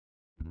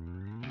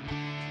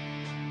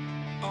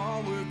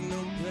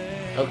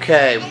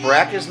Okay,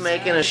 Breck is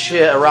making a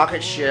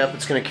rocket ship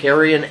that's going to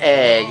carry an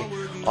egg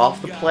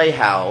off the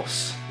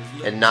playhouse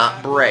and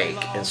not break.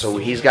 And so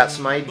he's got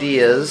some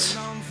ideas.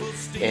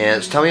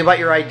 And so tell me about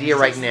your idea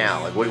right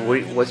now. Like,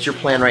 what's your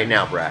plan right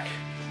now, Breck?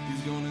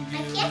 I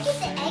can't get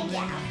the egg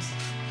out.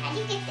 How do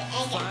you get the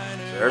egg out?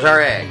 So there's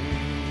our egg.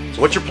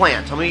 So what's your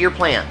plan? Tell me your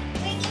plan.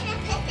 We're going to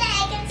put the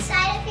egg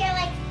inside of here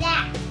like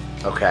that.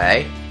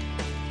 Okay.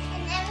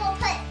 And then we'll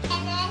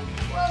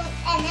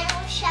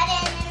shut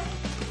it and then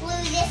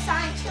glue this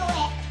onto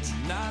it.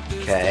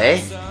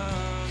 Okay.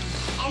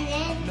 And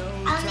then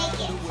I'll make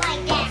it fly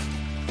down.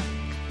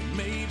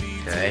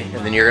 Okay.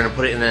 And then you're gonna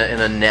put it in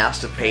a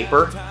nest of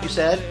paper, you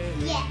said?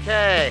 Yeah.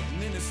 Okay.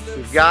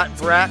 We've got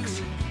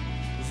Breck's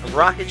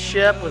rocket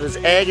ship with his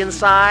egg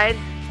inside.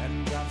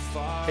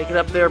 Take it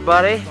up there,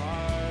 buddy.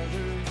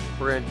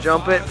 We're gonna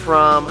jump it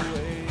from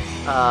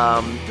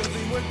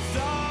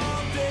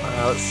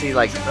let's see,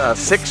 like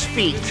 6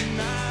 feet.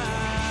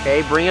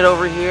 Okay, bring it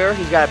over here.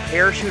 He's got a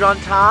parachute on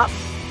top.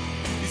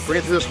 Bring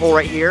it through this hole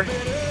right here.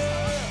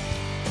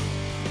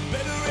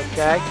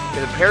 Okay,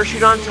 get a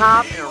parachute on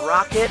top and a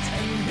rocket.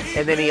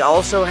 And then he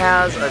also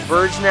has a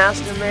bird's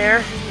nest in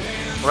there.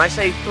 When I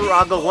say three,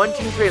 I'll go 1,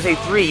 2, 3. I say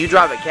 3. You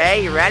drop it,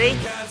 okay? You ready?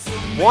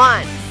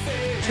 1,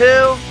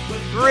 2,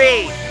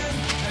 3.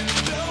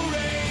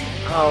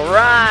 All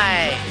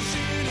right.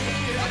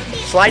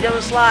 Slide down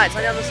the slide.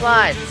 Slide down the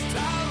slide.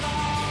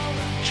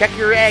 Check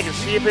your egg and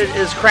see if it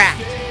is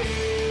cracked.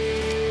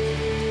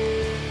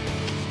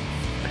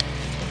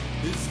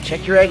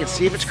 Check your egg and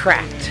see if it's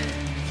cracked.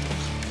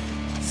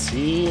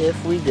 See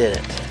if we did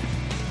it.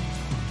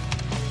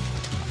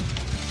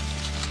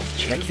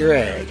 Check your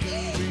egg.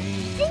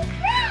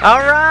 All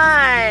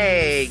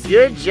right,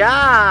 good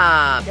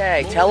job.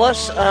 Okay, tell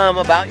us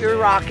about your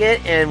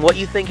rocket and what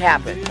you think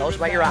happened. Tell us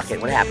about your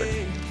rocket. What happened?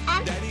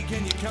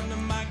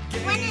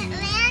 When it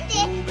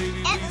landed,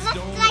 it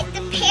looked like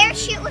the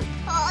parachute was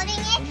holding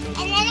it,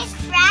 and then it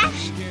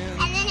crashed,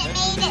 and then it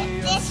made it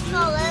this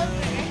fall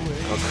over.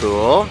 Oh,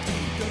 cool.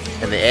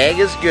 And the egg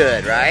is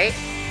good, right?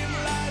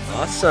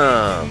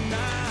 Awesome.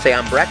 Say,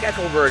 I'm Breck Egg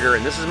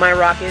and this is my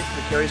rocket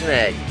that carries an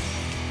egg.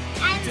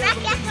 I'm Breck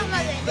Egg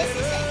Rocket. This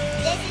is a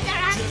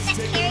rocket that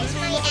carries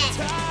my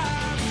egg.